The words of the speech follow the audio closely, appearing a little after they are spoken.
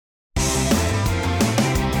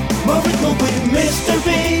More ritmo with Mr. V.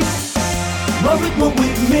 More ritmo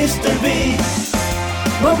with Mr. V.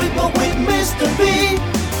 More ritmo with Mr. V.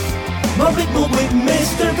 More ritmo with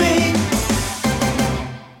Mr. V.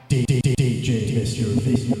 DJ Mr.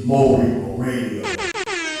 V. More Ritmo Radio.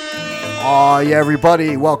 Oh yeah,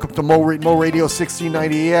 everybody, welcome to More Ritmo Radio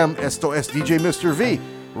 1690 AM. Esto es DJ Mr. V.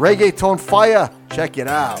 Reggaeton Fire. Check it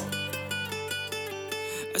out.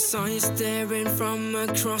 I saw you staring from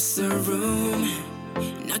across the room,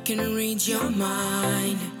 and I can read your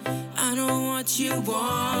mind. I know what you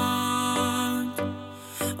want.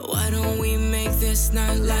 Why don't we make this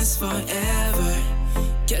night last forever?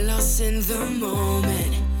 Get lost in the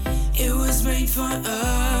moment. It was made for us.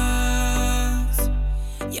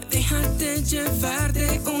 Ya déjate llevar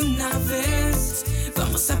de una vez.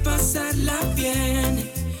 Vamos a pasarla bien.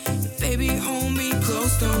 Baby, hold me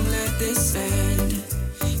close, don't let this end.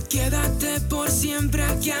 Quédate por siempre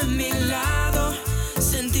aquí a mi lado.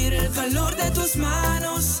 Sentir el calor de tus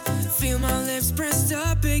manos. Feel my lips pressed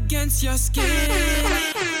up against your skin.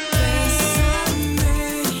 Bésame.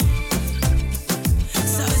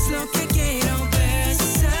 Sabes lo que quiero,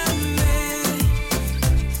 bésame.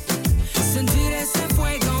 Sentir ese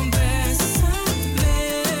fuego, bésame.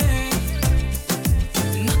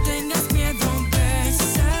 No tengas miedo,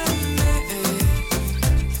 bésame.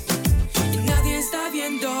 Y nadie está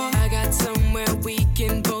viendo. I got somewhere we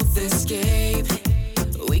can both escape.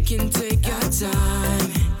 We can take our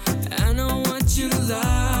time. I know what you like.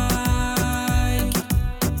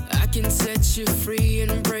 I can set you free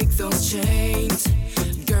and break those chains.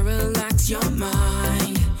 Girl, relax your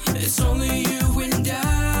mind. It's only you and I.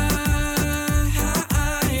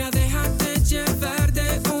 Déjate llevar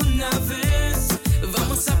de una vez.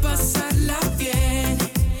 Vamos a pasarla bien.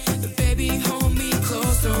 Baby, hold me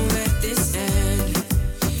close, don't let this end.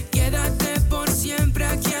 Quédate por siempre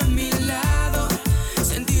aquí a mi lado.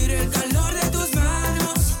 Sentir el calor de tus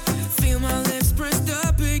manos. Feel my lips pressed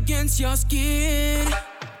up against your skin.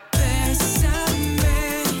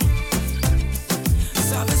 Bésame.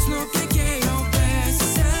 Sabes lo que quiero,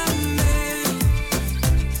 bésame.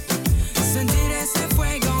 Sentir ese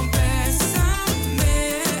fuego, bésame.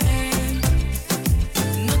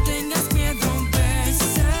 No tengas miedo,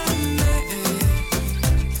 bésame.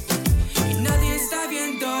 Y nadie está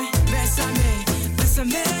viendo. Bésame,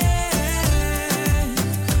 bésame.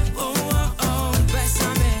 Oh, oh, oh,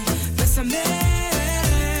 bésame, bésame.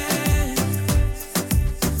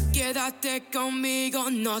 Quédate conmigo,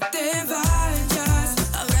 no te vayas.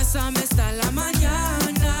 Abrázame hasta la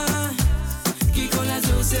mañana. Y con las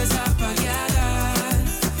luces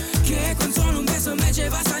apagadas. Que con solo un beso me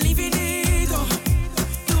llevas al infinito.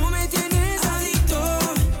 Tú me tienes adicto.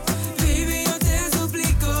 Baby, yo te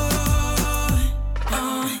suplico.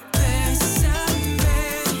 Bésame.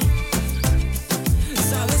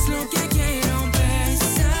 Sabes lo que quiero,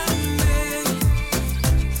 bésame.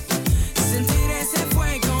 Sentir ese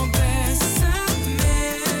fuego, bésame.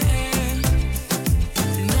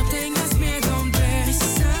 No tengas miedo, bésame.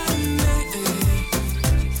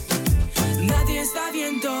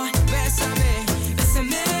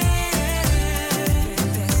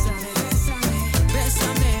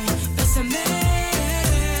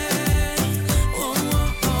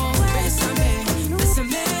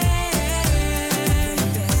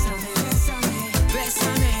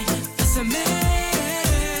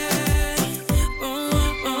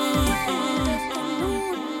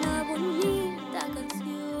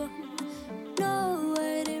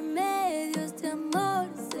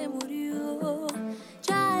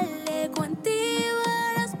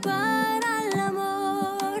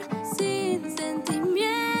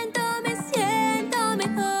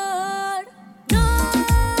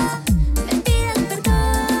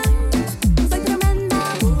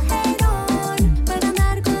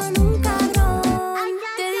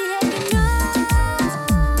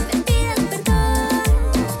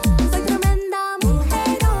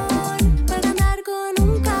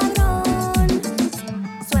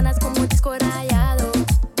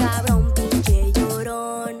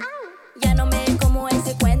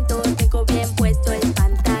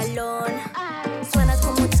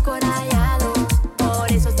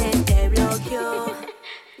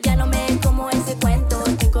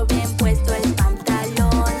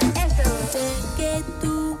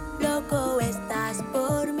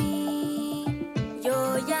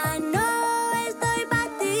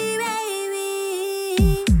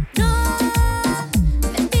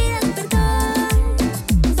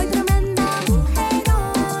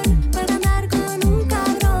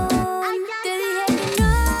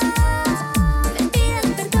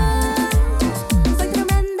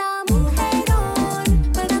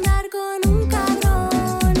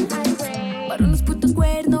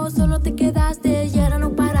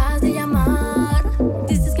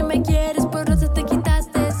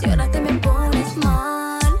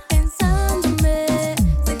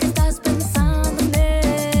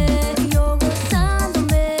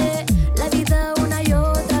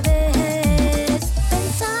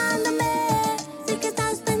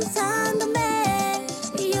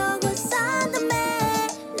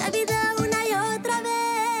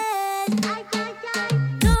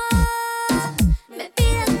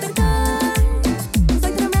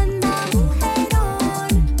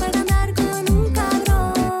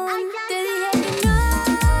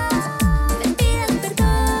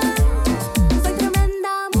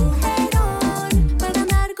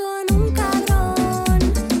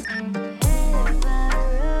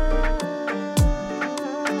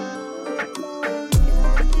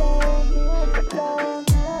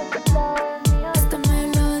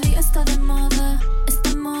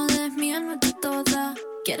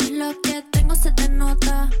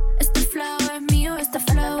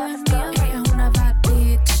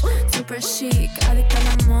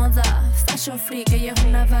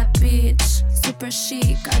 bitch, super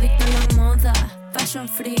chic, adicta a la moda, fashion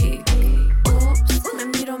freak. Ups, me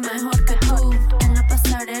miro mejor que tú, en la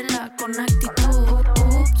pasarela con actitud.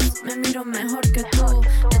 Ups, me miro mejor que tú,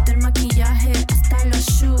 desde el maquillaje hasta los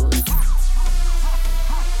shoes.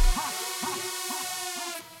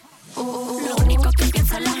 Lo único que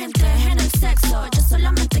piensa la gente es en el sexo. Yo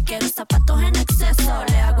solamente quiero zapatos en exceso.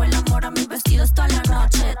 Le hago el amor a mis vestidos toda la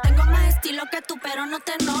noche. Tengo más estilo que tú, pero no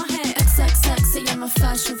te enojes. XXX se llama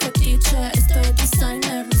fashion fetiche. Estoy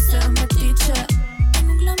designer, no seas metiche.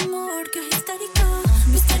 Tengo un glamour que es histérico,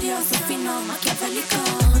 misterioso, fino, maquiavélico.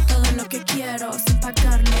 Todo lo que quiero sin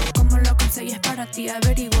pagarlo. Como lo conseguí es para ti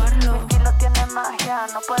averiguarlo. Mi estilo tiene magia,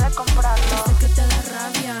 no puedes comprarlo. Yo sé que te da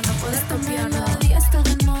rabia, no puedes cambiarlo. Cada día está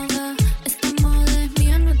de moda. Esta moda es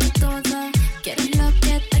mía, no de toda. Quieres lo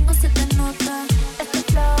que tengo, se te nota. Este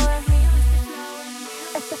flow es mío,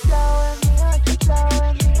 este flow es mío, este flow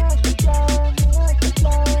es mío, este flow es mío, este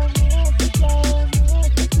flow es mío, este flow es mío,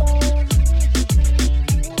 este flow es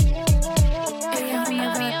mío. Ella es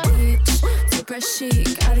una bad bitch, super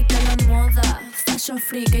chic, adicta a la moda, fashion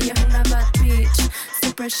freak. Ella es una bad bitch,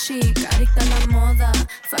 super chic, adicta a la moda,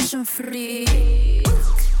 fashion freak.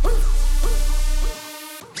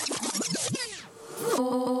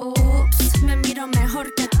 Ups, me miro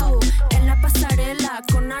mejor que tú, en la pasarela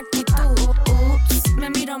con actitud. Ups, me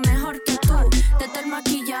miro mejor que tú, desde el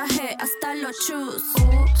maquillaje hasta los shoes.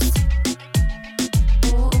 Ups,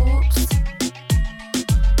 ups,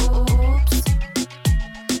 ups,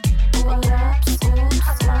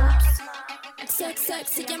 XXX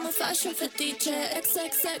se llama fashion fetiche.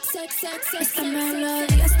 XXXXX. Esta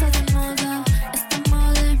melodía está de moda. Esta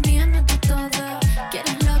moda es mía, no de toda.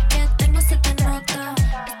 Quieres lo que tengo, se te nota.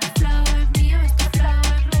 Este flow es mío, este flow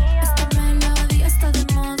es mío. Esta melodía está de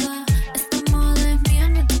moda. Esta moda es mía,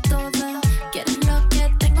 no de toda. Quieres lo que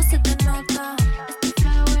tengo, se te nota. Este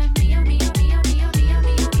flow es mío, mío, mío, mío, mío,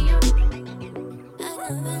 mío, mío.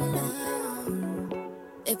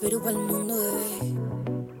 Es Perú para el mundo, bebé.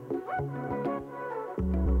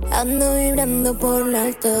 Ando vibrando por lo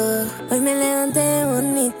alto, hoy me levanté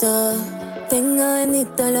bonito. Tengo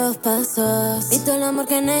bendito los pasos y todo el amor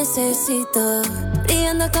que necesito.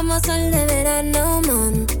 Brillando como sol de verano,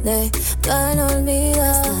 man, de todo lo olvido.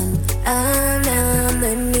 Están hablando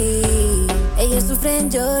de mí, ellos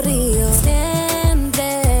sufren, yo río.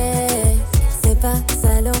 Siempre se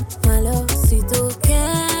pasa lo malo si tú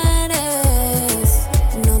quieres.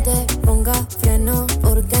 No te pongas freno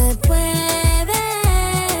porque puedes.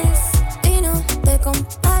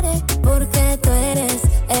 Compare porque tú eres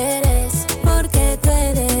porque tú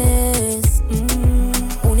eres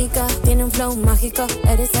única, tiene un flow mágico.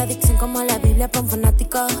 Eres adicción como la Biblia para un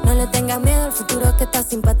fanático. No le tengas miedo al futuro que está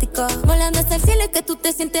simpático. Volando hasta el cielo y que tú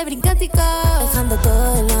te sientes brincático. Dejando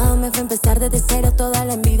todo de lado me fue a empezar desde cero. Toda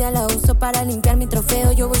la envidia la uso para limpiar mi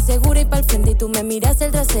trofeo. Yo voy segura y pa'l frente y tú me miras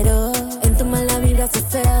el trasero. En tu mala vibra se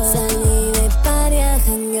feo. Salí de party a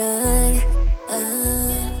janguear.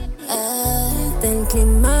 El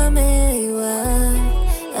clima me da igual.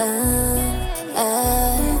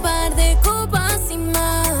 Un par de copas y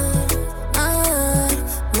más.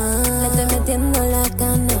 Le estoy metiendo la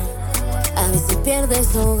cana. A veces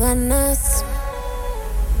pierdes o ganas.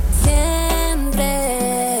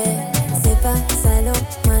 Siempre se pasa lo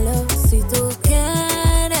malo si tú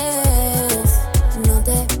quieres. No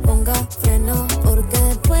te pongas freno porque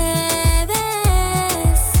puedes.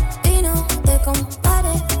 Y no te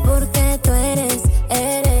compares porque tú eres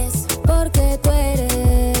porque tú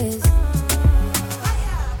eres.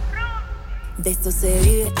 De esto se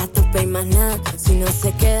vive a tope y más nada. Si no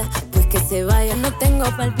se queda, pues que se vaya. No tengo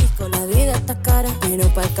pa'l pisco, la vida está cara,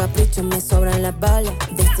 pero pa'l capricho me sobran las balas.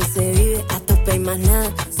 De esto se vive a tope y más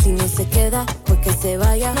nada. Si no se queda, pues que se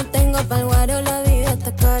vaya. No tengo pa'l guaro, la vida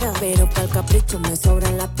está cara, pero pa'l capricho me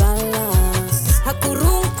sobran las balas.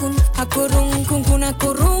 Hakurunkun, hakurunkun, kun,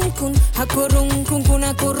 hakurunkun, hakurunkun, kun,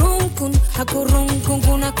 hakurunkun, hakurunkun,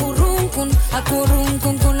 kun, hakurunkun,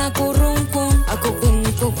 hakurunkun, kun, hakurunkun,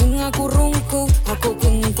 hakurunkun, kun, hakurunkun,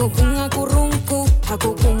 hakurunkun, kun, hakurunkun,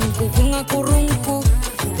 hakurunkun, kun, hakurunkun.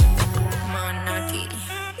 Manaki.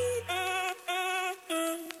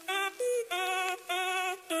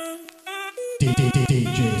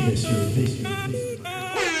 DJ Mr. V.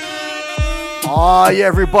 Hi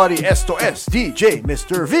everybody, esto es DJ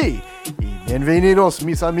Mr. V. Y bienvenidos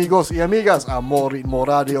mis amigos y amigas a Ritmo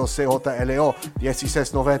Radio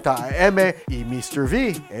CJLO1690am. Y Mr.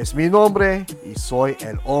 V es mi nombre y soy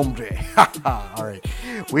el hombre. Alright,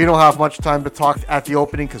 we don't have much time to talk at the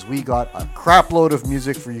opening because we got a crap load of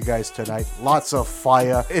music for you guys tonight. Lots of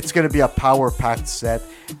fire. It's going to be a power-packed set.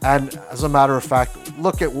 And as a matter of fact,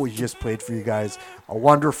 look at what we just played for you guys. a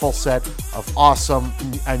wonderful set of awesome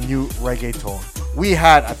and new reggaeton. We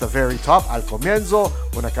had at the very top, al comienzo,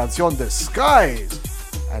 una canción de Skies,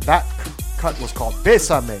 and that cut was called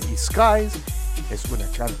Bésame. Y Skies es una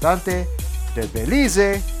cantante de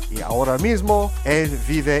Belice, y ahora mismo él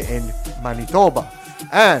vive en Manitoba.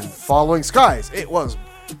 And following Skies, it was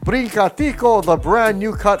Brincatico, the brand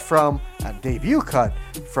new cut from, a debut cut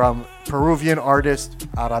from Peruvian artist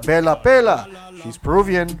Arabella Pela. She's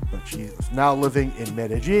Peruvian, but she's now living in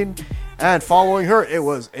Medellin. And following her, it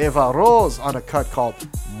was Eva Rose on a cut called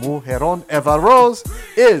Mujeron. Eva Rose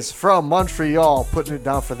is from Montreal, putting it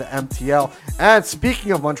down for the MTL. And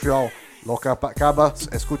speaking of Montreal, lo que acabas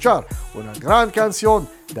de escuchar, una gran canción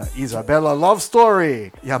de Isabella Love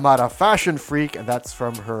Story, llamada Fashion Freak, and that's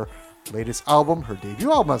from her latest album, her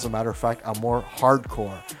debut album, as a matter of fact, a more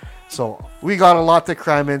hardcore. So we got a lot to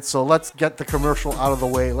cram in, so let's get the commercial out of the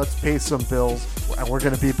way. Let's pay some bills, and we're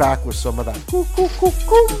going to be back with some of that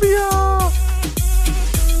cumbia.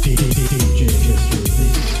 DJ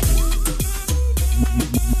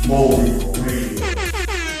Radio.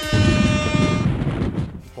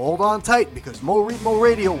 Hold on tight, because Mo Ritmo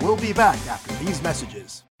Radio will be back after these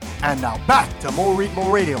messages. And now back to Mo Ritmo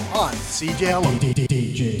Radio on CJLO.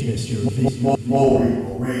 DJ Mo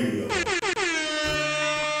Ritmo Radio.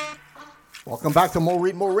 Welcome back to Mo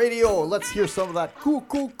Ritmo Radio. Let's hear some of that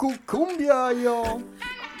cumbia, yo.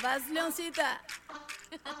 Vas, Leoncita.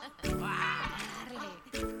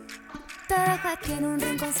 Te dejo aquí en un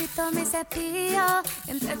rinconcito mi cepillo,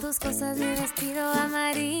 entre tus cosas mi vestido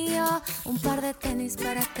amarillo, un par de tenis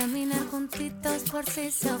para caminar juntitos por si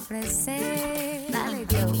se ofrece. Dale,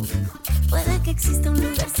 yo. Puede que exista un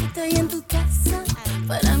lugarcito ahí en tu casa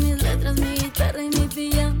para mis letras, mi guitarra y mi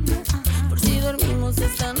pijama, por si dormimos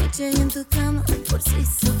esta noche ahí en tu cama, por si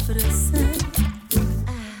se ofrece.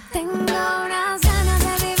 Tengo unas ganas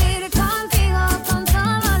de vivir contigo, con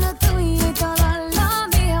todo lo tuyo y todo lo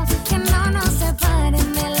mío, que no nos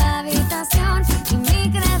separen de la habitación y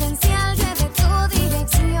mi credencial lleve tu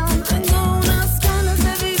dirección. Tengo unas ganas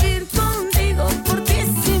de vivir contigo, por ti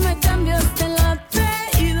si me cambiaste el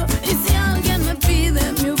apellido y si alguien me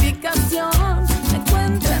pide mi ubicación, me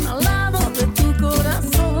encuentren al lado de tu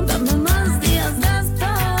corazón. Dame más días de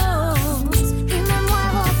estos y me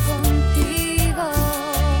muevo contigo.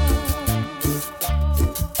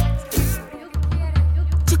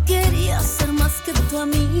 Yo quería ser más que tu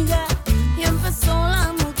amiga y empezó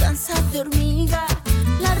la mudanza de hormiga.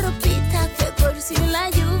 La ropita que por si la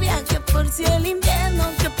lluvia, que por si el invierno,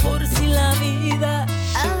 que por si la vida.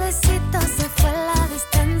 A besitos se fue la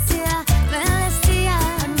distancia, me decía,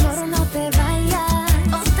 amor, no te vayas.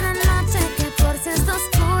 Otra noche, que por si es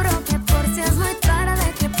oscuro, que por si es muy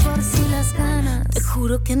tarde, que por si las ganas. Te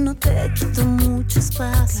juro que no te quito mucho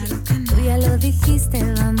espacio, claro que no. Tú ya lo dijiste,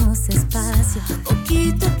 vamos despacio.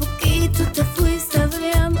 Poquito a poquito te fuiste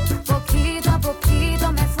abriendo, poquito a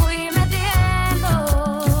poquito me fui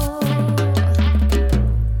metiendo.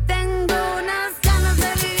 Tengo unas ganas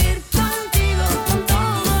de vivir contigo, con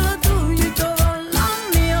todo lo tuyo y todo lo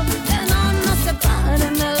mío, que no nos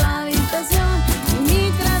separen de la habitación y mi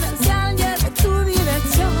credencial lleve tu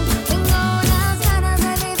dirección. Tengo unas ganas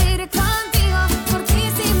de vivir contigo, por ti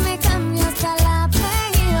si me cambias el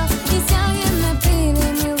apellido y si alguien me pide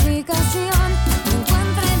mi ubicación, me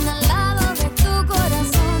encuentren al lado de tu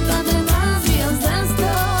corazón. Dame más días de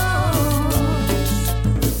estos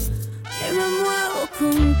y me muevo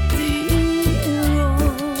contigo.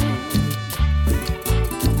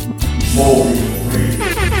 Mo Ritmo Radio.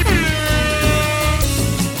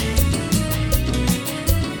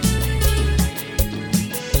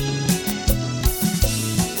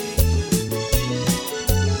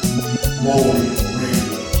 Mo Ritmo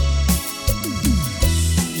Radio.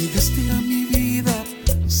 Llegaste a mi vida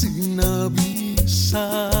sin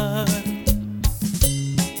avisar.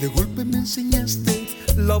 De golpe me enseñaste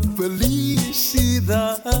la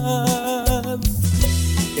felicidad.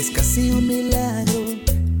 Es casi un milagro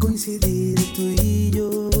coincidir tú y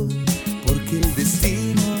yo, porque el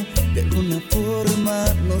destino de alguna forma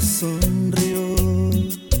nos sonrió.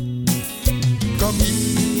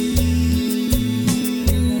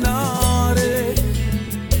 Caminaré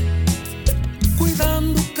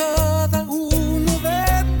cuidando cada uno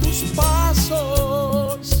de tus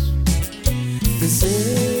pasos. Te seguiré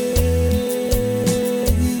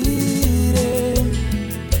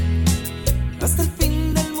hasta el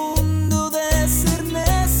fin del mundo, de ser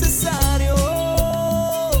necesario.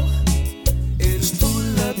 Eres tú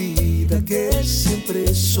la vida que siempre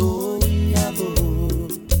he soñado.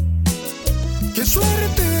 Qué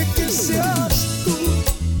suerte que seas tú,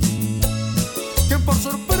 que por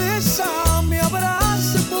sorpresa me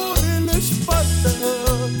abrace por la espalda.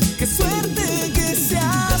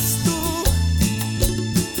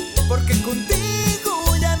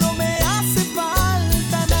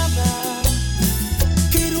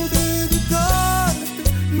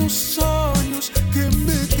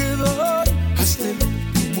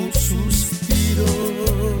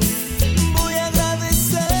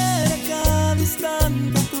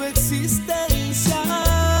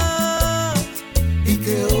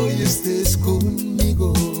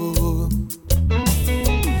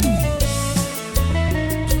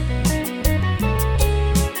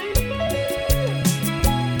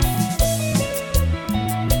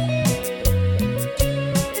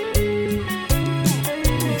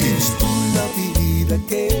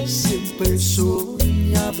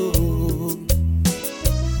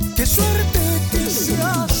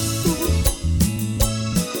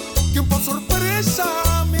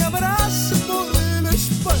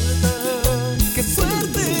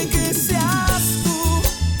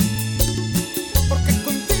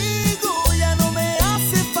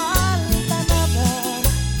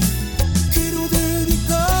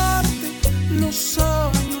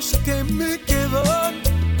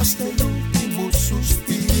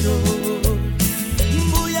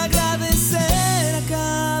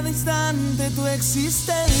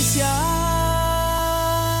 existencia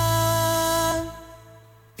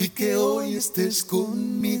y que hoy estés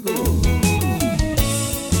conmigo.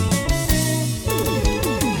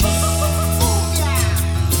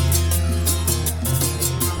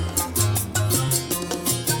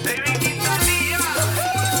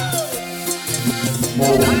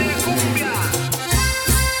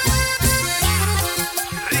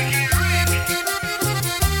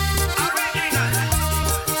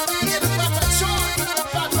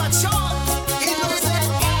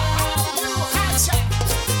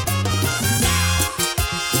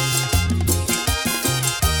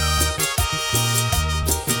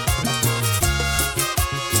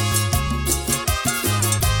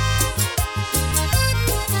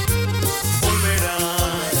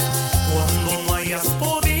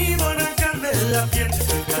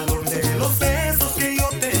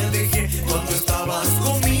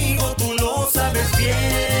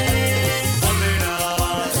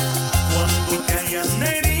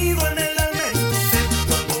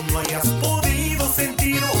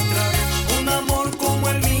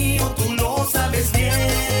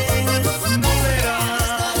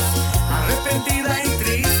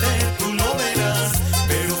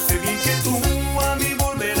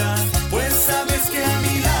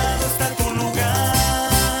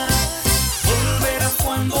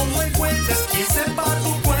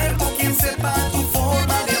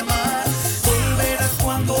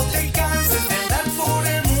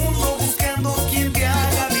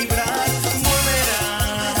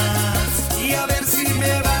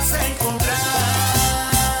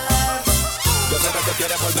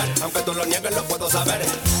 Aunque tú lo niegues, lo puedo saber.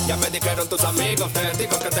 Ya me dijeron tus amigos,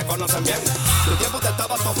 testigos que te conocen bien. Tu tiempo te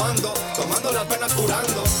estaba tomando las penas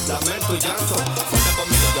curando. Lamento y llanto, fuerte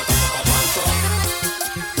conmigo, yo tampoco aguanto.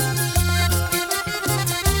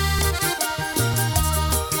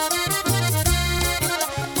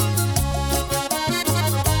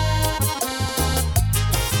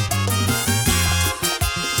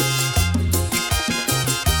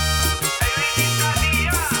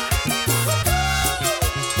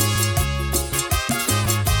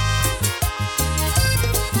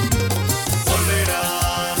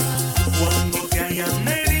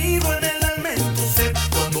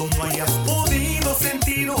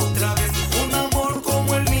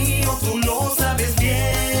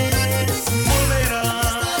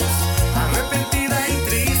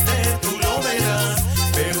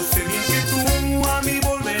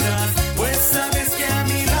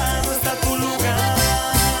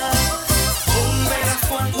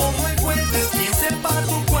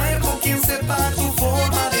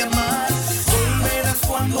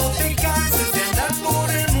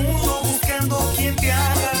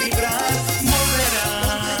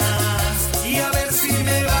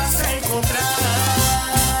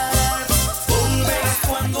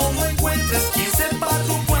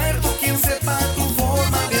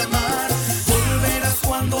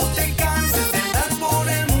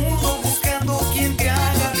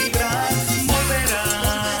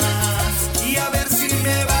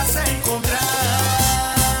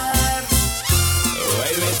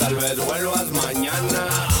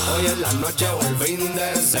 O el fin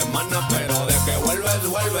de semana, pero de que vuelves,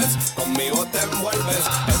 vuelves, conmigo te envuelves,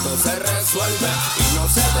 esto se resuelve y no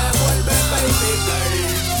se devuelve, baby.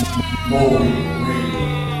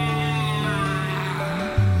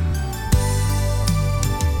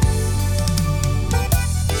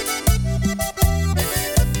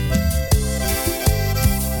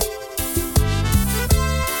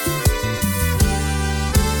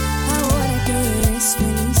 Ahora que eres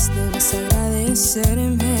feliz debes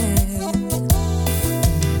agradecerme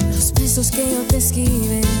que yo te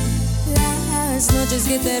esquivé, las noches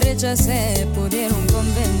que te rechacé pudieron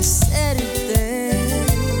convencerte.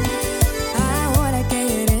 Ahora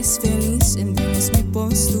que eres feliz entiendes mi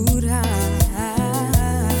postura.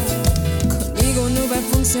 Conmigo no va a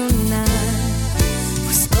funcionar,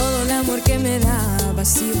 pues todo el amor que me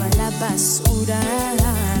dabas iba a la basura.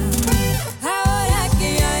 Ahora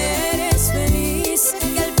que ya eres feliz,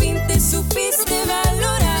 que al fin te supiste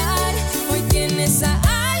valorar, hoy tienes a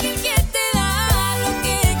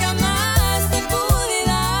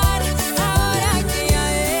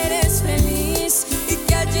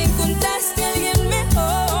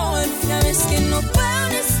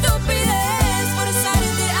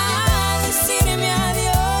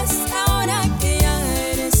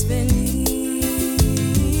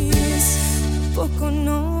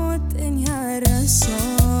no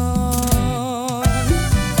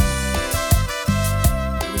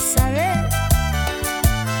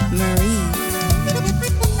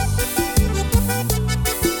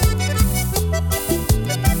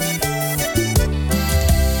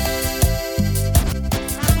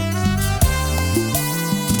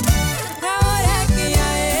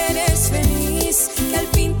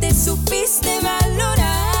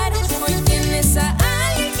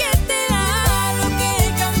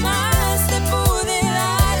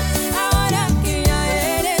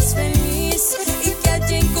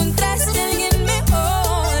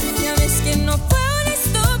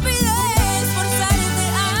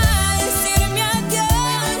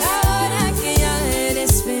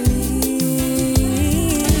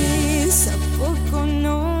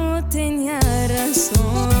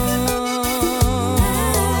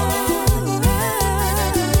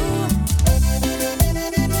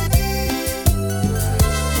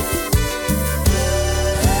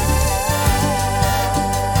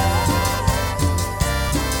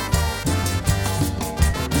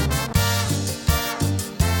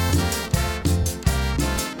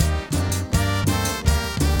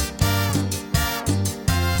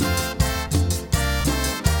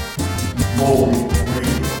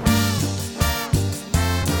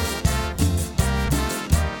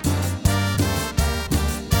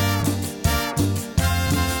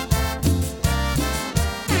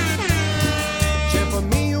Llevo en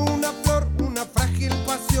mí una flor, una frágil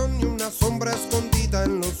pasión y una sombra escondida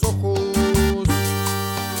en los ojos.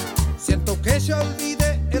 Siento que ya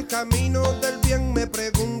olvidé el camino del bien, me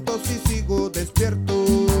pregunto si sigo despierto.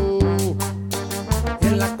 Y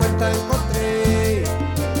en la cuenta encontré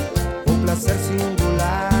un placer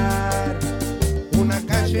singular, una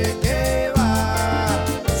calle que va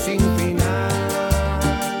sin final.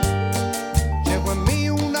 Llevo en mí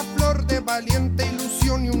una flor de valiente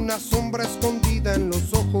ilusión y una sombra escondida en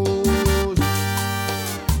los ojos.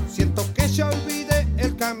 Siento que ya olvidé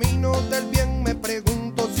el camino del bien, me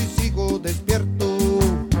pregunto si sigo despierto.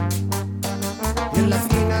 Y en la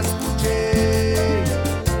esquina escuché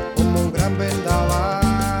como un gran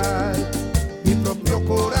vendaval mi propio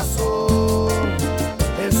corazón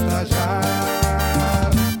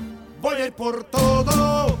estallar. Voy a ir por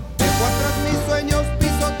todo, dejo atrás mis sueños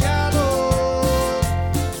pisoteados.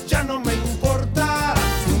 Ya no me importa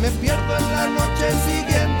si me pierdo en la noche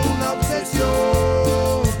siguiendo una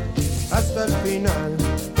obsesión. Hasta el final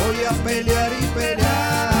voy a pelear y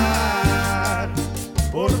pelear,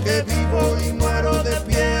 porque vivo y muero de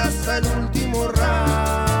pie hasta el último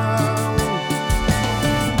round.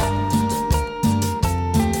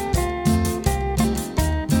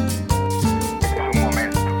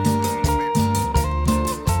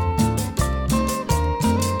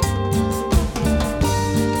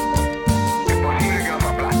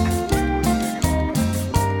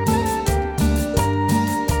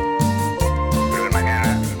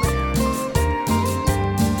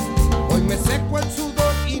 Hoy me seco el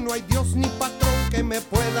sudor y no hay Dios ni patrón que me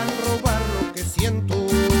puedan robar lo que siento.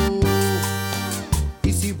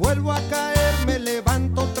 Y si vuelvo a caer me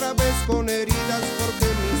levanto otra vez con heridas porque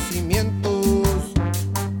mis cimientos.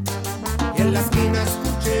 Y en la esquina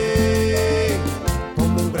escuché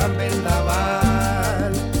como un gran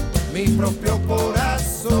vendaval mi propio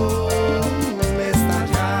corazón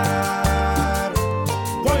estallar.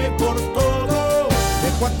 Voy por todo,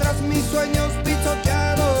 dejo atrás mis sueños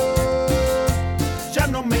pisoteados. Ya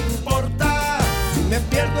no me importa si me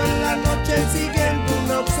pierdo en la noche siguiendo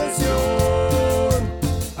una obsesión.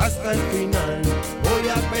 Hasta el final voy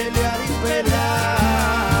a pelear y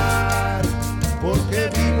pelear, porque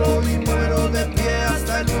vivo y muero de pie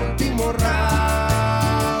hasta el último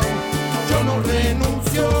round. Yo no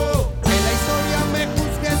renuncio, que la historia me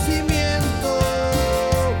juzgue si miento.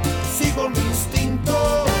 Sigo mi instinto,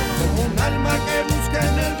 como un alma que busca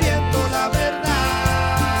en el viento la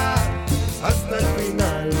verdad. Hasta el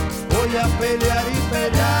final voy a pelear y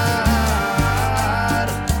pelear,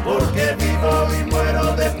 porque vivo y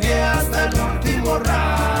muero de pie hasta el último round.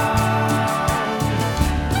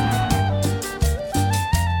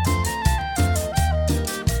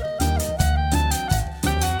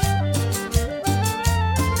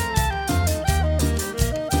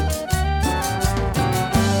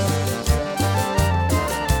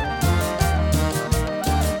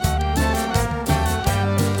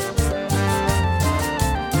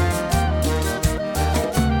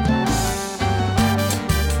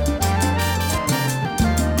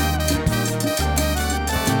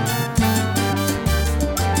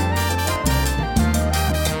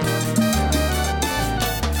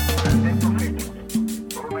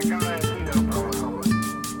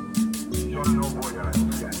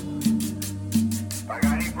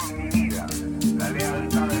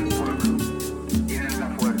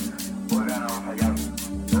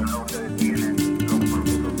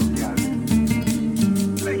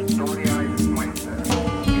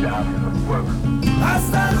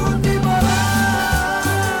 Hasta el último round,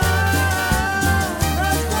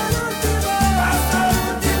 hasta el último, hasta el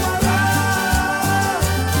último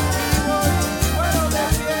round. Vivo y muero de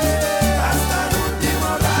pie, hasta el último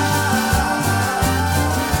round.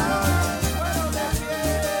 Muero de pie.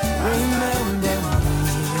 Remember me,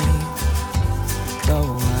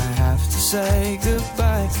 though I have to say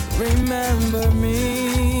goodbye. Remember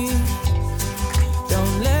me,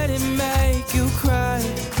 don't let it make you cry.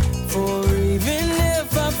 For even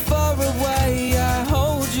if I'm far away, I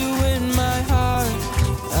hold you in my heart.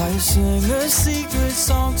 I sing a secret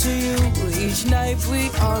song to you each night we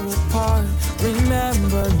are apart.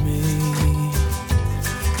 Remember me,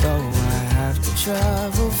 though I have to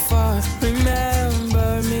travel far.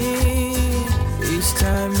 Remember me, each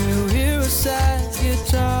time you hear a sad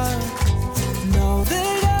guitar. Know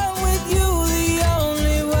that I'm with you the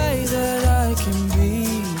only way that I can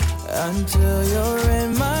be, until you're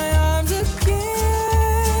in my arms again.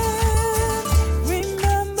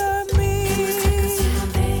 Remember me.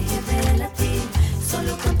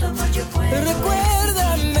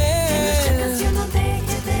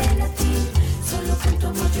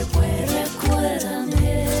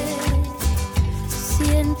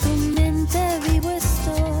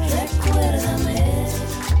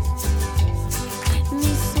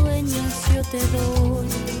 te doy.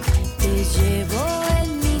 Te llevo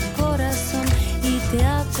en mi corazón y te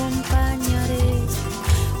acompañaré.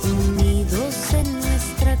 Unidos en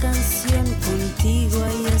nuestra canción, contigo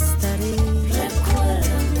ahí estaré.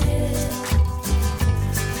 Recuérdame.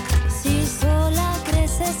 Si sola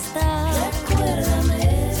crees estar,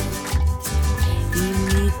 recuérdame. Y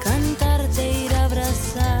mi cantar te irá a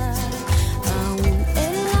abrazar. Aún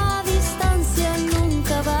en la distancia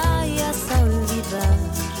nunca vayas a olvidar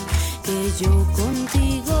que yo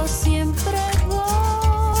contigo siempre voy.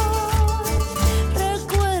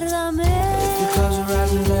 Recuérdame. If you close your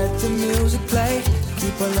eyes and let the music play,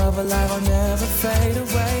 keep our love alive, I'll never fade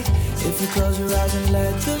away. If you close your eyes and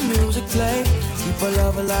let the music play, keep our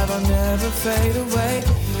love alive, I'll never fade away.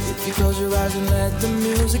 If you close your eyes and let the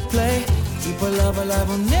music play, keep our love alive,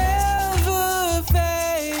 I'll never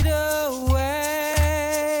fade away.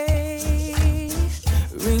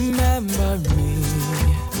 Remember me,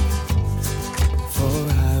 for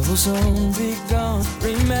I will soon be gone.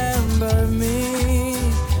 Remember me,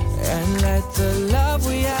 and let the love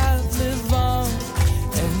we have live on.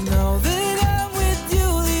 And know that I'm with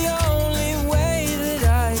you the only way that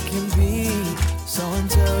I can be. So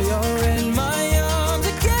until you're in my arms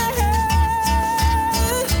again,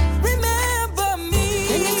 remember me.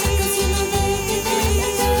 En esta canción no debe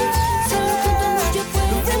llegar, solo juntos yo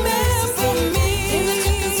puedo. Remember me. En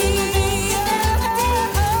esta canción no debe llegar,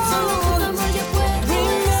 solo juntos yo puedo.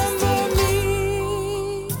 Remember me.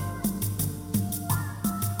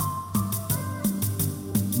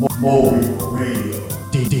 Mobile Radio.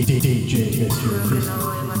 DJ Mr. V.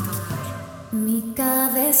 Mi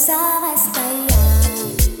cabeza va a estallar.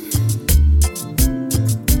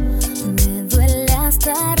 Me duele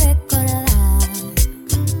hasta recordar.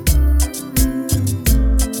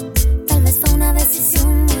 Tal vez fue una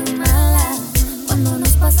decisión muy mala cuando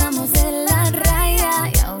nos pasamos de la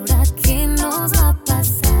raya. Y ahora qué nos va a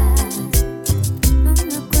pasar. No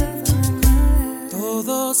me acuerdo de nada.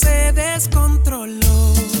 Todo se descontroló.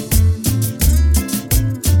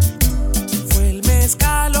 Fue el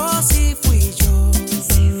mezcal o si fui yo.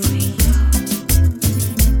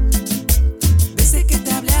 Desde que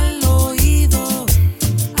te hablé al oído,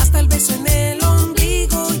 hasta el beso en el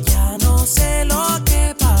ombligo, ya no sé lo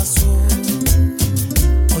que pasó.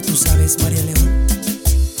 ¿O tú sabes, María León?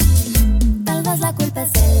 Tal vez la culpa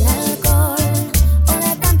es del alcohol o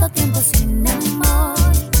de tanto tiempo sin amor.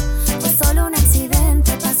 Fue solo un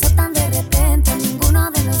accidente, pasó tan de repente,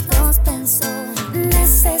 ninguno de los dos pensó.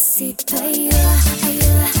 Necesito ayuda,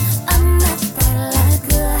 ayuda a matar la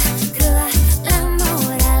cruda, cruda. La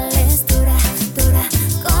moral es dura, dura,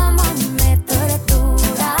 como me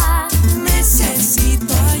tortura.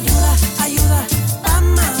 Necesito ayuda, ayuda a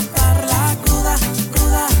matar la cruda,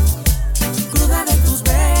 cruda, cruda de tus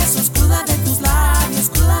besos, cruda de tus labios,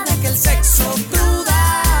 cruda de aquel sexo, cruda.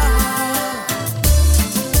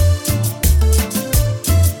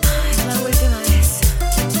 La última vez.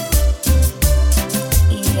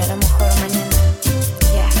 Y a lo mejor mañana.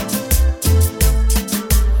 Ya.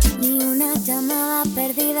 Ni una llamada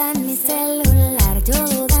perdida en mi celular. Yo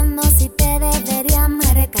dudando si te debería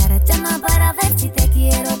marcar. Llama para ver si te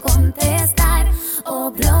quiero contestar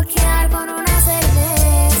o bloquear con una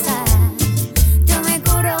cerveza. Yo me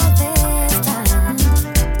curo de esta.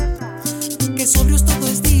 Que sobrios todo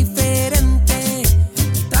es diferente,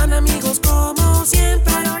 tan amigos como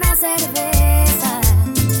siempre. Con una cerveza.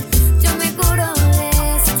 Yo me curo de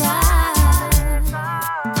esta.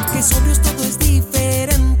 Que sobrios todo es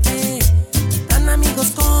diferente, tan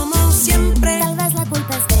amigos como siempre. Tal vez la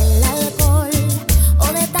culpa es del alcohol o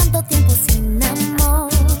de tanto tiempo sin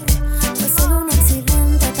amor. Fue solo un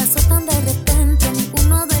accidente, pasó tan de repente,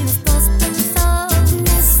 ninguno de los dos pensó.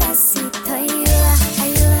 Necesito ayuda,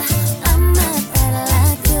 ayuda a matar la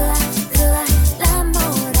cruda, cruda. La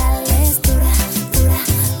moral es dura, dura,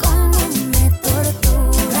 como me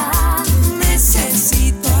tortura.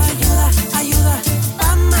 Necesito ayuda, ayuda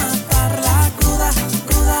a matar la cruda,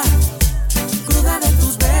 cruda, cruda de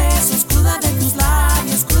tus besos, cruda de tus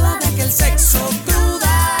labios, cruda de aquel sexo,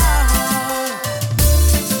 cruda.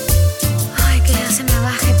 Ay, que ya se me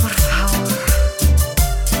baje, por favor.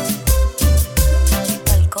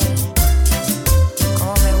 Maldito alcohol.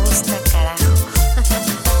 Como me gusta, carajo.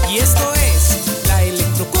 Y esto es la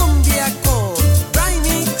electrocumbia con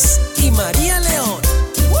Remix y María León.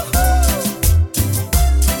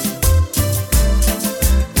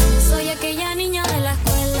 Soy aquella niña de la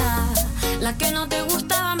escuela, la que no te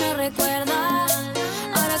gustaba, me recuerda.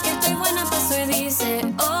 Ahora que estoy buena paso y dice,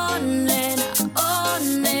 oh nena, oh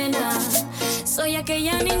nena. Soy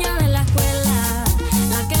aquella niña de la escuela,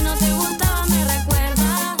 la que no te gustaba, me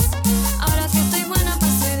recuerdas. Ahora que estoy buena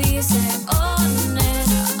paso y dice, oh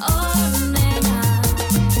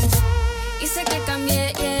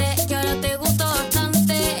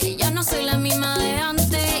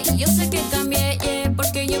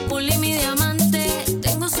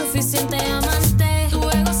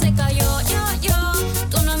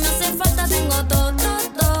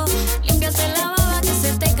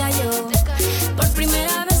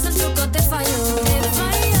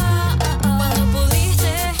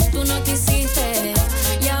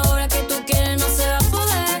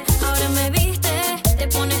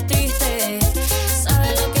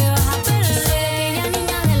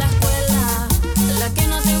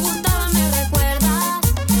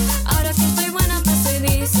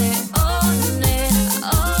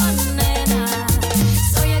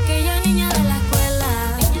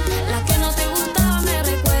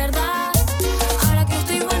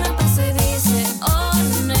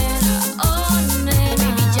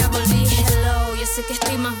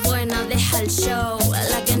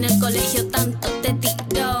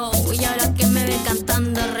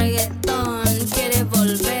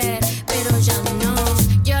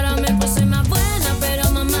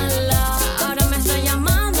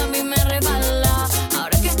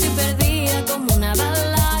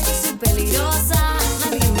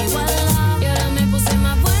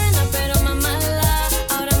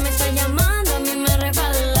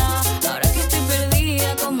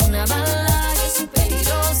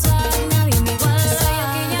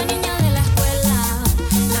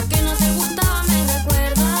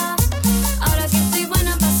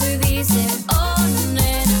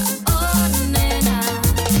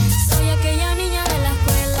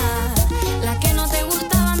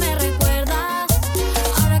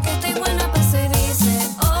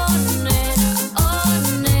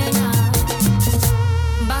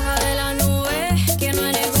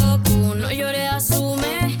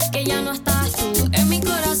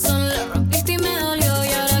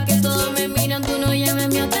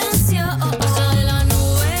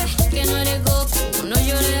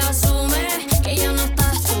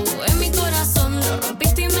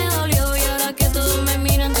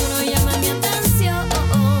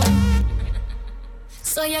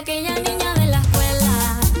aquella niña de la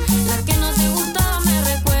escuela, la que no te gustaba, me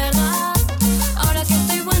recuerda. Ahora que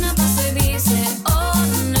estoy buena, pa' se dice, oh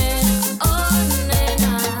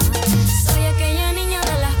nena. Soy aquella niña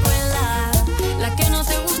de la escuela, la que no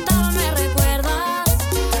te gustaba, me recuerda.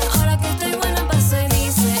 Ahora que estoy buena, pa' se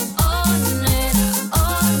dice, oh nena.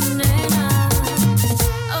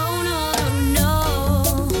 Oh no.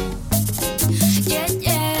 Yeah,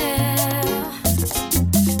 yeah.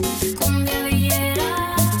 Cumbia villera.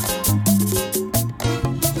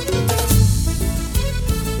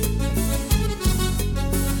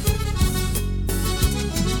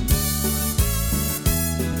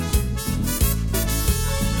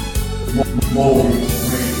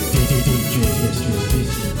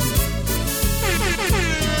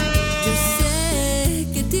 Yo sé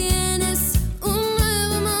que tienes un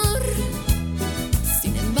nuevo amor,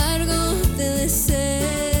 sin embargo te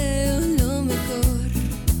deseo lo mejor.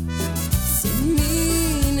 Si en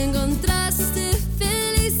mí no encontraste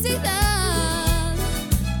felicidad,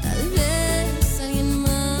 tal vez alguien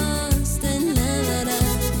más te enamorará.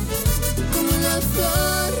 Como la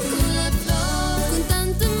flor, con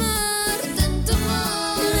tanto amor,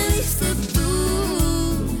 me diste tú.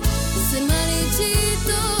 Ese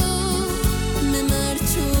marchito me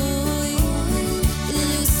marchó y yo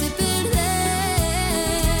sé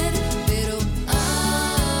perder, pero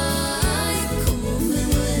ay, cómo me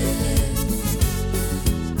duele,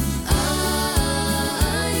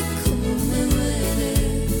 ay, cómo me duele.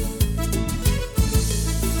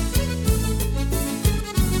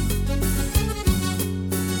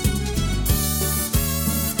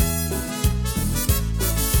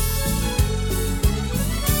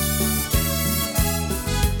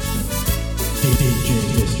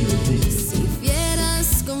 Si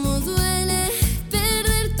vieras cómo duele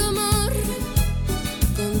perder tu amor,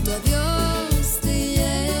 con tu adiós te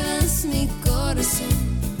llevas mi corazón.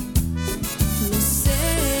 No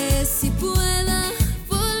sé si pueda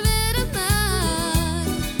volver a amar,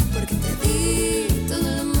 porque te di todo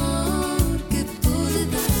el amor que pude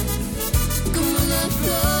dar. Como la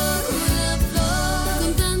flor,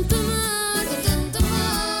 con tanto amor,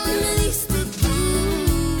 me diste tú.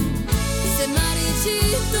 Ese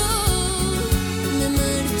marchito me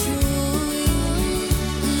marchó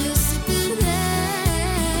y yo sé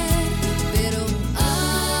perder, pero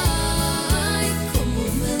ay, cómo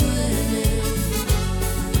me duele,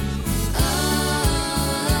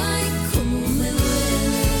 ay, cómo me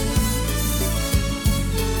duele.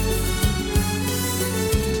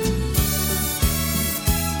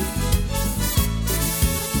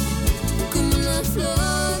 Como la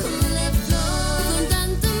flor, con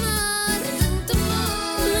tanto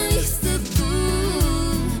amor, me diste tú.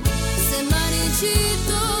 Ese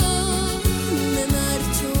marchito me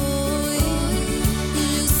marchó y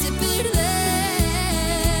yo sé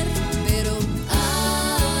perder, pero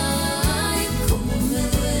ay, cómo me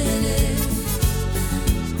duele,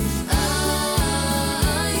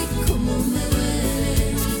 ay, cómo me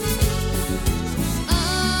duele,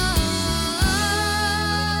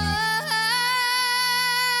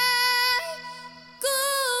 cómo me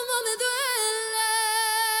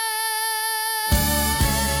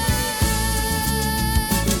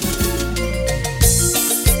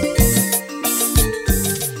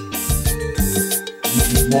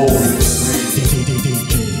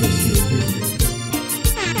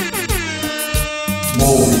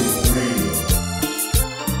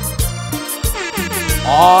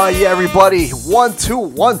Oh yeah, everybody, 1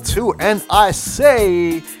 2 1 2, and I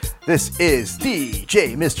say this is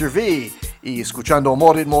DJ Mr. V y escuchando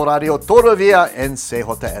Ritmo Radio todavía en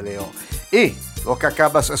CJLO. Y lo que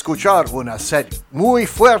acabas de escuchar, una set muy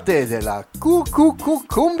fuerte de la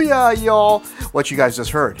cumbia, y'all. What you guys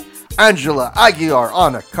just heard, Angela Aguilar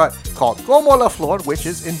on a cut called Como la Flor, which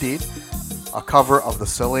is indeed a cover of the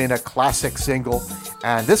Selena classic single,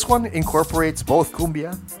 and this one incorporates both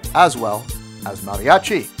cumbia as well as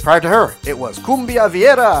mariachi. Prior to her, it was Cumbia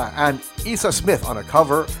Villera and Isa Smith on a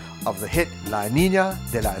cover of the hit La Niña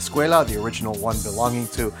de la Escuela, the original one belonging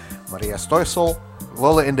to Maria Stoessel,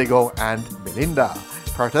 Lola Indigo, and Belinda.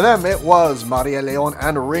 Prior to them, it was Maria Leon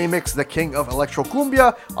and Remix, the king of Electro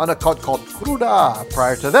Cumbia, on a cut called Cruda.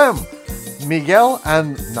 Prior to them, Miguel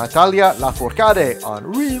and Natalia Lafourcade on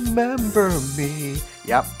Remember Me.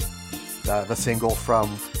 Yep, the single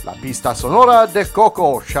from La Pista Sonora de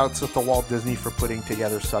Coco. Shouts out to Walt Disney for putting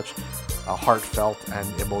together such a heartfelt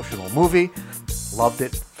and emotional movie. Loved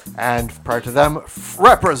it. And prior to them,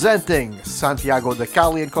 representing Santiago de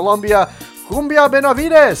Cali in Colombia, Cumbia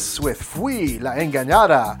Benavides with Fui La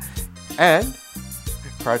Engañada. And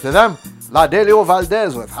prior to them, La Delio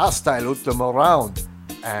Valdez with Hasta el Último Round.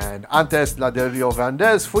 And antes la de Rio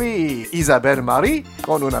Valdez fui Isabel Marie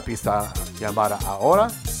con una pista llamada Ahora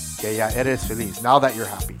que ya eres feliz, Now That You're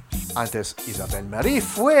Happy. Antes Isabel Marie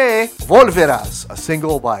fue Volverás, a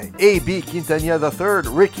single by A.B. Quintanilla III,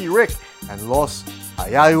 Ricky Rick, and Los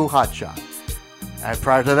Ayayu Hacha. And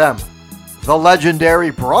prior to them, the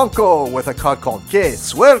legendary Bronco with a cut called Que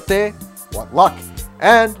Suerte, What Luck.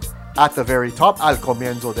 And at the very top, al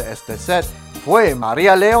comienzo de este set, fue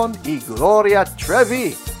Maria León y Gloria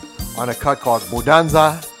Trevi on a cut called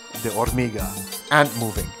Mudanza de Hormiga. Ant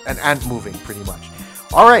moving pretty much.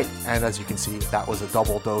 Alright, and as you can see, that was a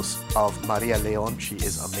double dose of Maria León. She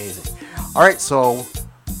is amazing. Alright, so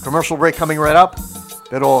commercial break coming right up.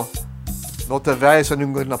 Pero no te vayas a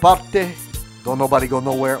ninguna parte. Don't nobody go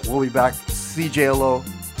nowhere. We'll be back. CJLO,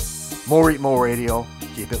 Mo Ritmo Radio.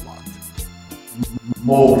 Keep it locked.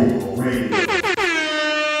 Mo Ritmo Radio.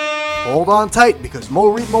 Hold on tight because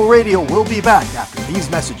Mo Ritmo Radio will be back after these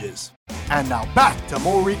messages. And now back to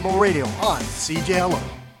Mo Ritmo Radio on CJLO.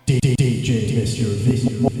 DJ Mr. V.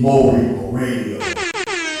 Mo Ritmo Radio.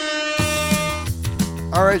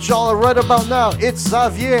 Alright, y'all, right about now, it's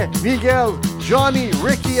Xavier, Miguel, Johnny,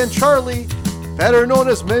 Ricky, and Charlie, better known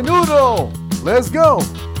as Menudo. Let's go.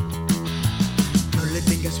 No le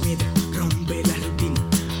tengas miedo, rompe la rutina.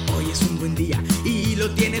 Hoy es un buen día y lo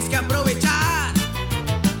tienes que aprovechar.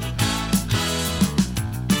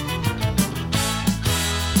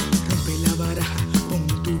 Rompe la baraja, pon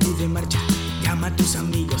tu vida en marcha. Llama a tus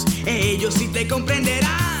amigos, ellos sí te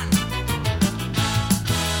comprenderán.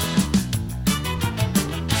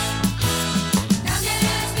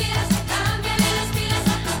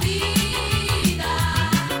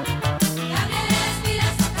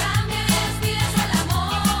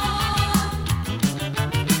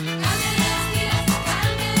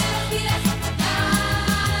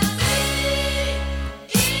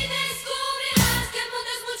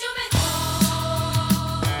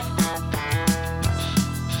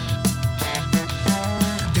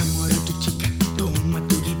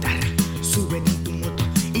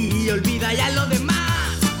 Olvida ya lo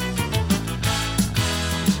demás.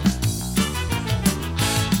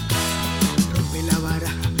 Rompe la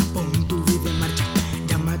baraja, pon tu vida en marcha.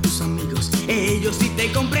 Llama a tus amigos, ellos sí te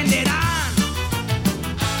comprenderán.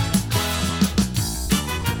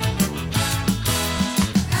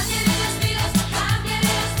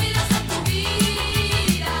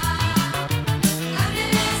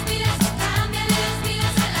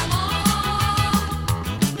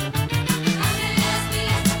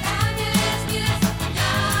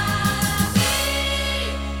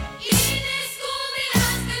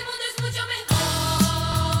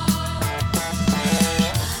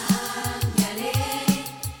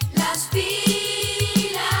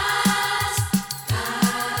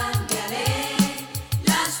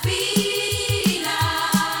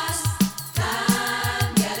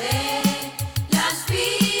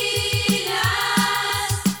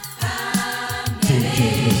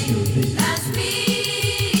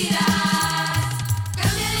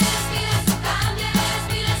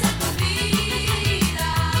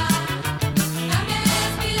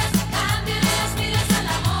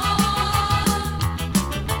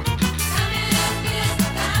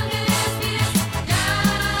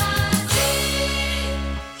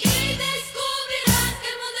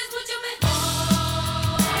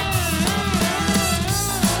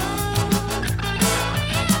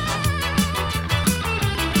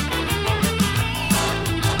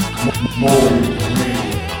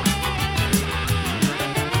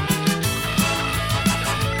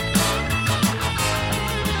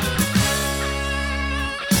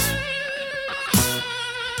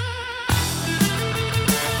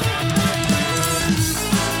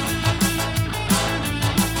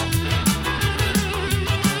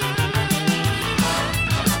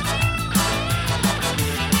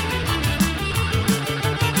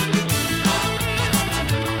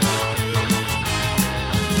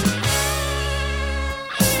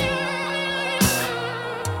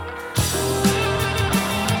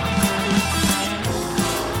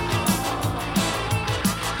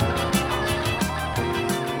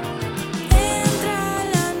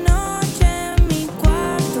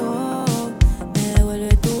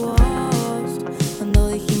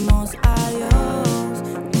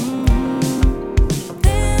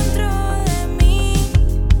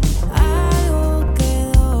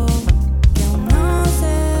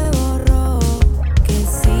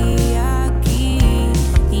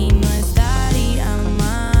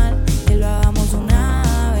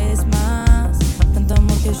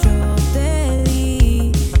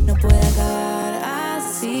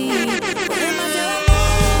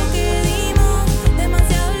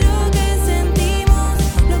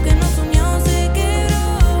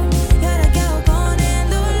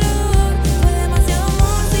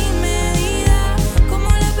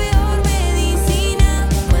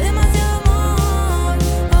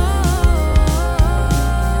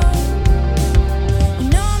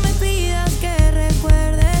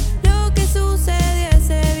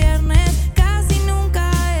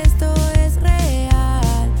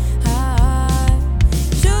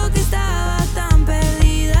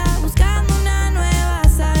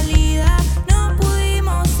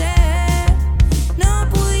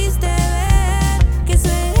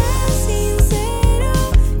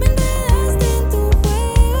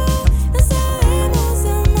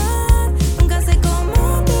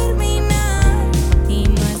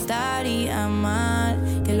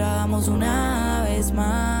 perdamos una vez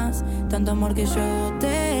más. Tanto amor que yo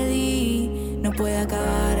te di no puede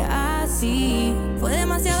acabar así. Fue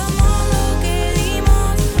demasiado amor lo que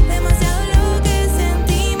dimos, demasiado lo que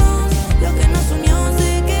sentimos. Lo que nos unió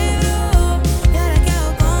se quebró, y ahora qué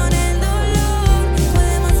hago con el dolor. Fue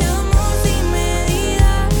demasiado amor sin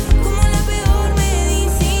medida, como la peor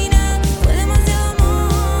medicina. Fue demasiado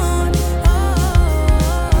amor,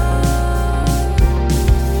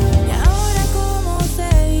 y ahora cómo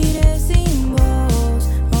seguiré sin vos,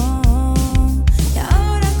 y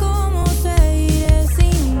ahora cómo seguiré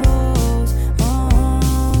sin vos,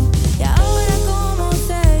 y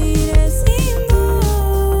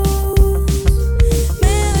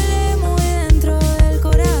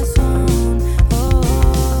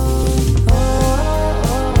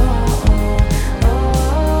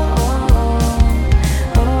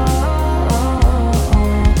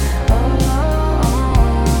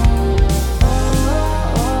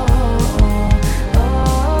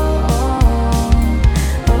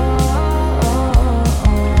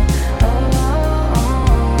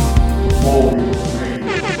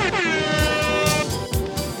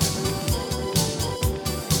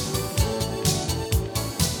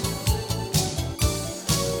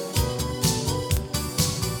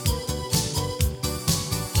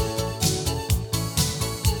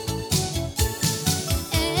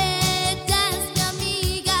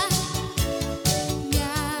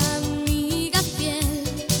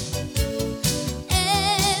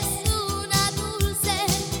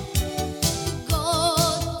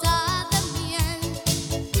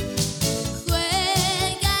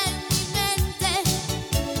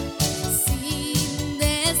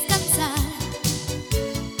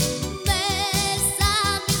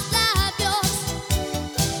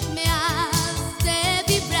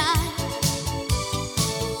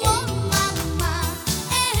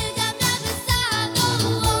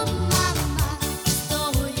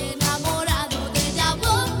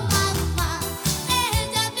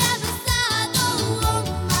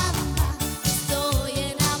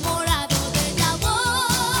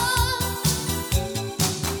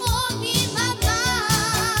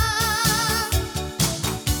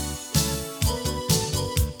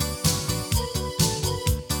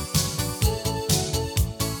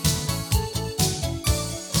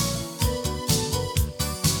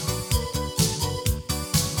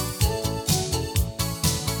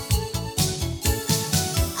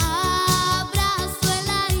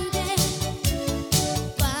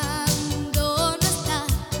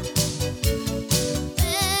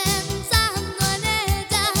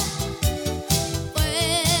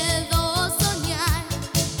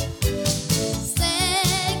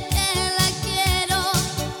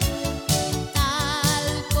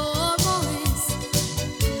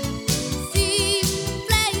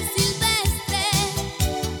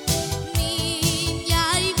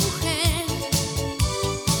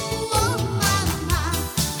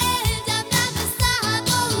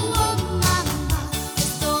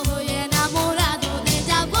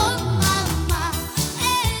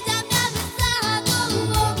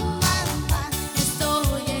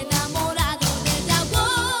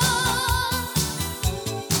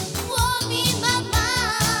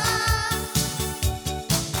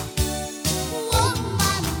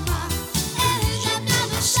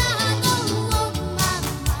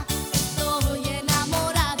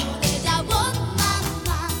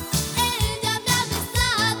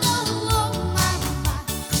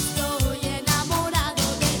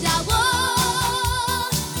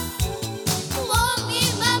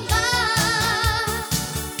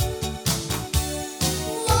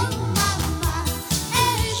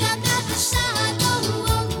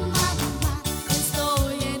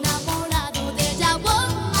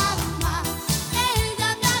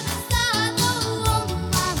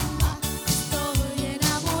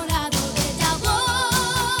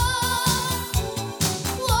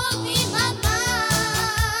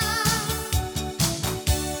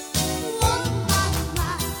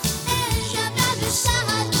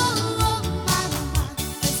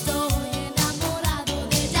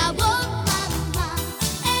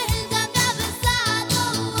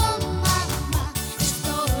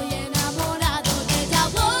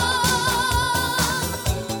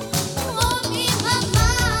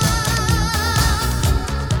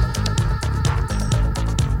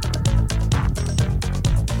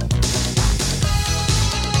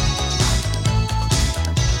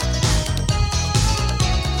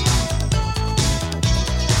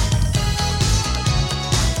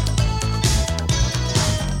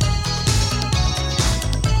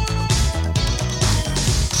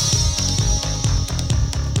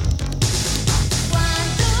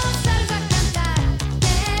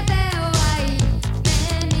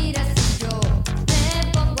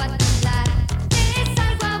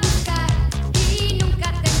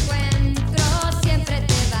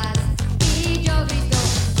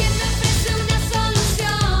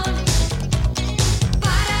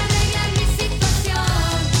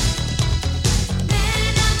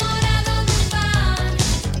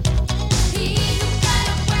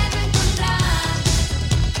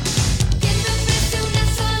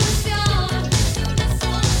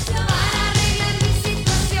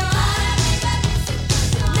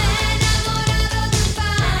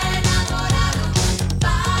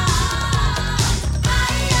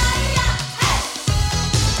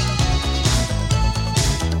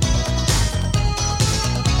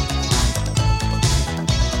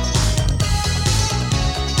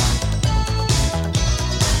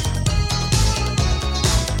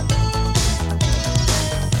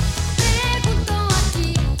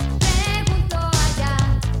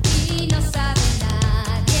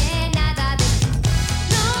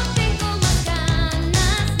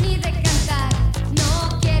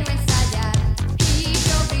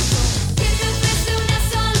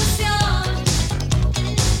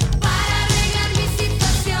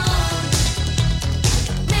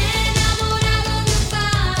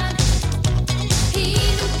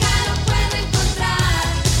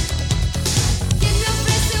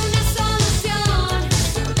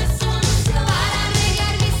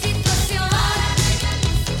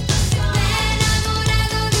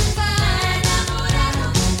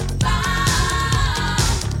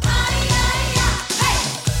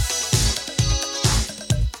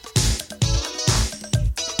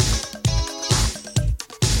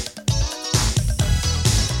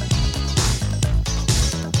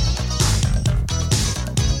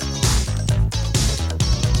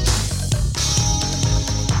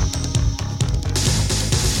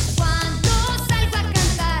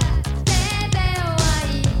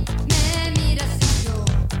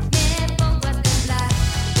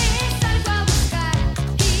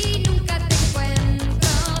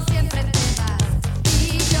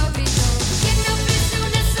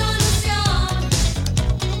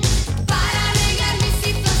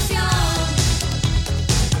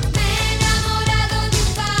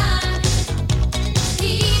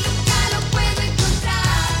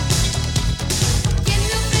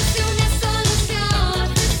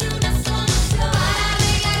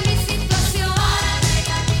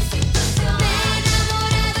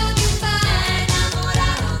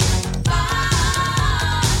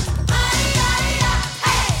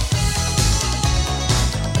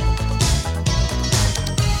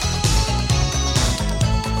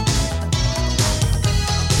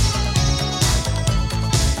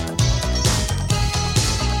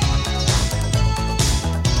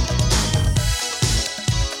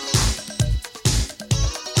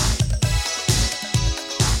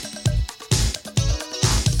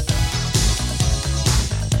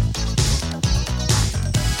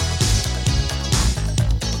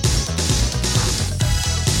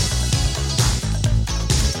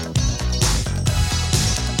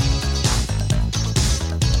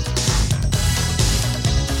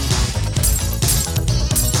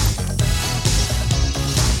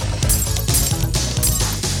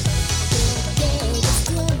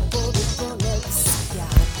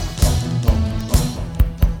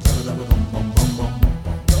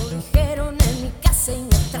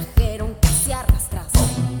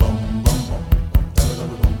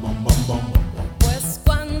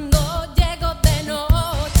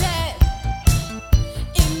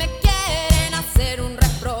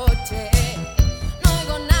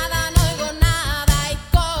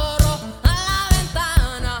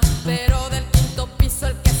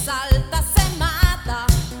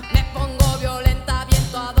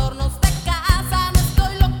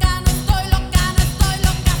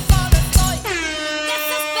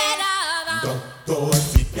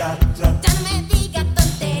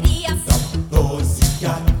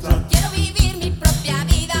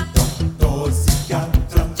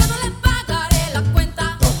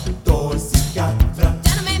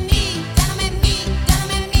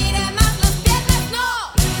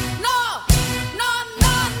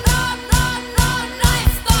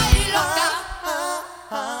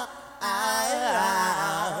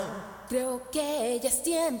es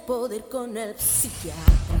tiempo de ir con el psiquiatra.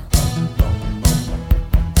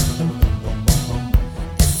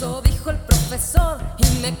 Eso dijo el profesor y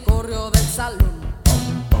me corrió del salón.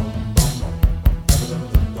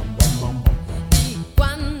 Y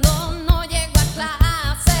cuando no llego a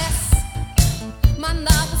clases,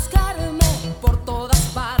 manda a buscarme por todas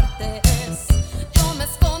partes. Yo me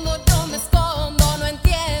escondo, no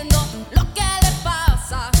entiendo lo que le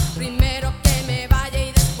pasa. Primero que me vaya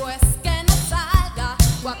y después que no salga.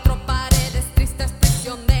 Cuatro paredes tristes,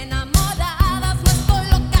 prisión de enamoradas. No estoy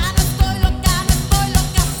loca,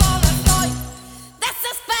 solo estoy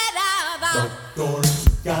desesperada. Doctor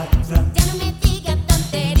psiquiatra, Ya no me diga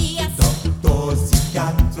tonterías. doctor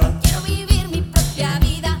psiquiatra, Quiero vivir mi propia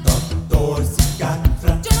vida. doctor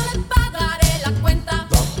psiquiatra, Yo no le pagaré la cuenta.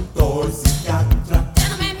 doctor psiquiatra, Ya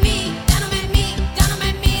no me mire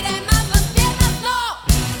más las piernas. No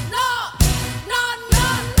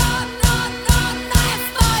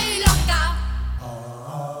estoy loca.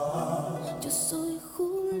 Yo soy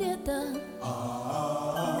Julieta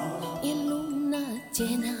y en luna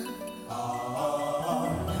llena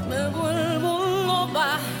me vuelvo loca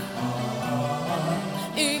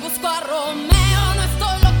y busco a Romeo. No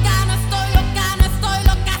estoy loca,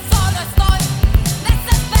 solo estoy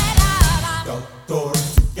desesperada. doctor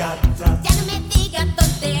psiquiatra, Ya no me diga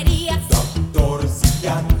tonterías. doctor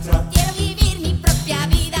psiquiatra, Quiero vivir mi propia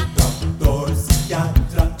vida. doctor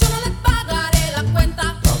psiquiatra, Yo no le pagaré la cuenta.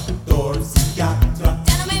 doctor psiquiatra,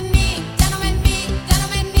 Ya no me mire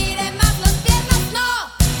más las piernas. No.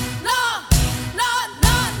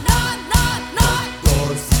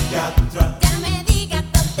 doctor psiquiatra, Ya no me diga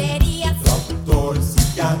tonterías. doctor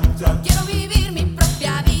psiquiatra, Quiero vivir mi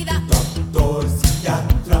propia vida. doctor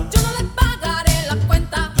psiquiatra, Yo no le pagaré la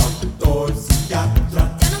cuenta. doctor psiquiatra,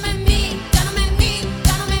 Ya no me mire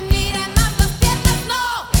más las piernas. No.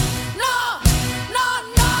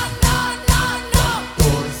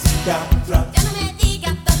 doctor psiquiatra, Ya no me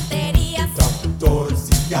diga tonterías. doctor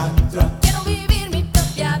psiquiatra, Quiero vivir mi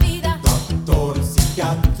propia vida. doctor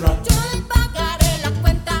psiquiatra, Yo no le pagaré la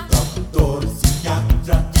cuenta. doctor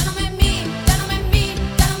psiquiatra, Ya no me mire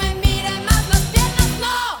más las piernas.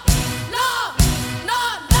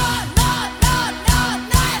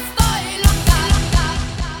 No estoy loca.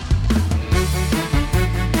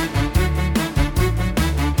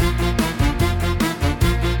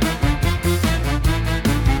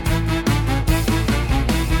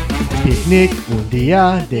 Picnic, un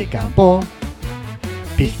día de campo.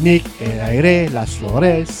 Picnic, el aire, las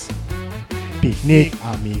flores. Picnic,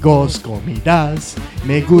 amigos, comidas.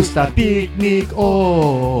 Me gusta picnic,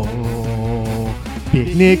 oh.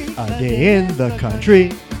 Picnic, a day in the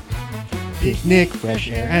country. Picnic, fresh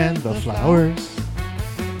air and the flowers.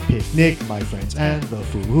 Picnic, my friends and the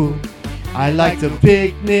food. I like to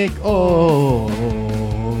picnic, oh.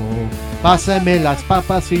 Pásame las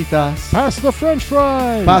papas fritas. Pass the french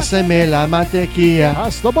fries. Pásame la mantequilla.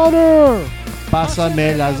 Pass the butter.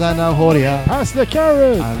 Pásame la zanahoria. Pass the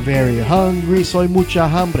carrot. I'm very hungry, soy mucha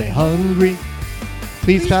hambre, hungry.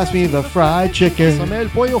 Please pass me the fried chicken. Pásame el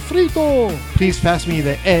pollo frito. Please pass me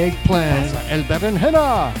the eggplant. Pasa el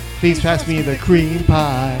berenjena. Please pass me the cream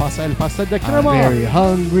pie. Pasa el pastel de I'm crema. very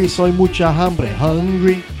hungry, soy mucha hambre,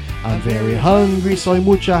 hungry. I'm very hungry, soy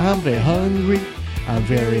mucha hambre, hungry. I'm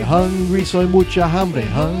very hungry, soy mucha hambre,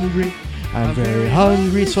 hungry. I'm very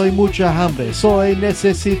hungry, soy mucha hambre, soy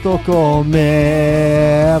necesito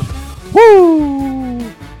comer. Woo!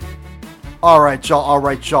 All right,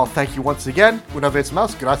 y'all. Thank you once again. Una vez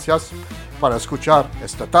más, gracias para escuchar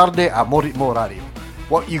esta tarde a Ritmo Radio.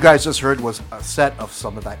 What you guys just heard was a set of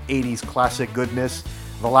some of that 80s classic goodness.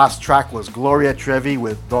 The last track was Gloria Trevi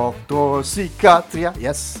with Doctor Psiquiatria.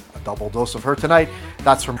 Yes, a double dose of her tonight.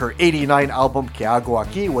 That's from her 89 album, Que Hago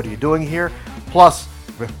Aquí? What Are You Doing Here? Plus,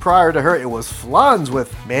 prior to her, it was Flans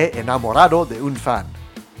with Me He Enamorado de Un Fan.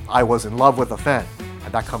 I Was in Love with a Fan.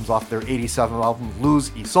 And that comes off their 87 album,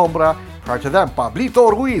 Luz y Sombra. Prior to them,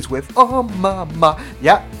 Pablito Ruiz with Oh Mama.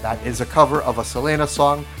 Yeah, that is a cover of a Selena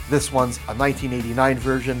song. This one's a 1989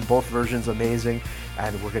 version. Both versions amazing.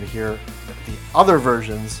 And we're going to hear the other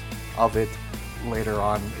versions of it later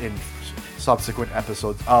on in subsequent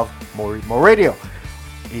episodes of Ritmo Radio.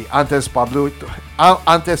 Y antes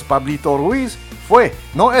Pablito Ruiz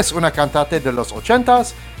no es una cantante de los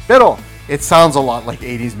 80s, pero it sounds a lot like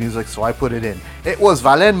 80s music, so I put it in. It was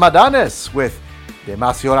Valen Madanes with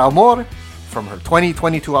Demasiado Amor from her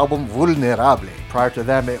 2022 album Vulnerable. Prior to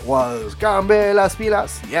them, it was Cambe las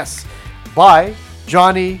Pilas, yes, by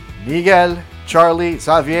Johnny, Miguel, Charlie,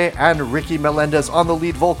 Xavier, and Ricky Melendez on the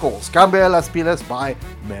lead vocals. Cambe las Pilas by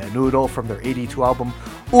Menudo from their 82 album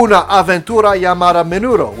Una Aventura Llamada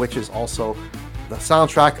Menudo, which is also the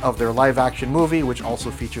soundtrack of their live-action movie, which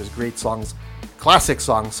also features great songs, classic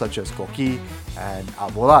songs such as Coqui and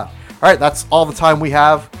Abola. Alright, that's all the time we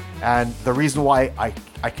have, and the reason why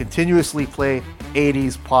I continuously play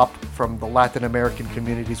 80s pop from the Latin American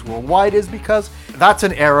communities worldwide is because that's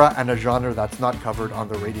an era and a genre that's not covered on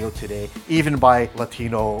the radio today, even by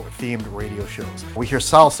Latino-themed radio shows. We hear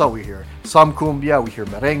salsa, we hear some cumbia, we hear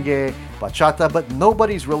merengue, bachata, but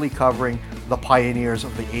nobody's really covering the pioneers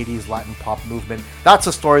of the 80s Latin pop movement. That's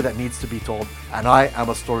a story that needs to be told, and I am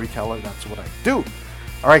a storyteller. That's what I do.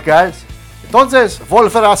 Alright guys, entonces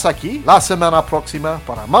volverás aquí la semana próxima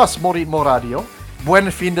para más Ritmo Radio.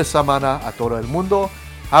 Buen fin de semana a todo el mundo.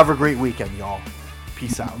 Have a great weekend, y'all.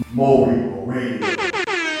 Peace out. Ritmo Radio.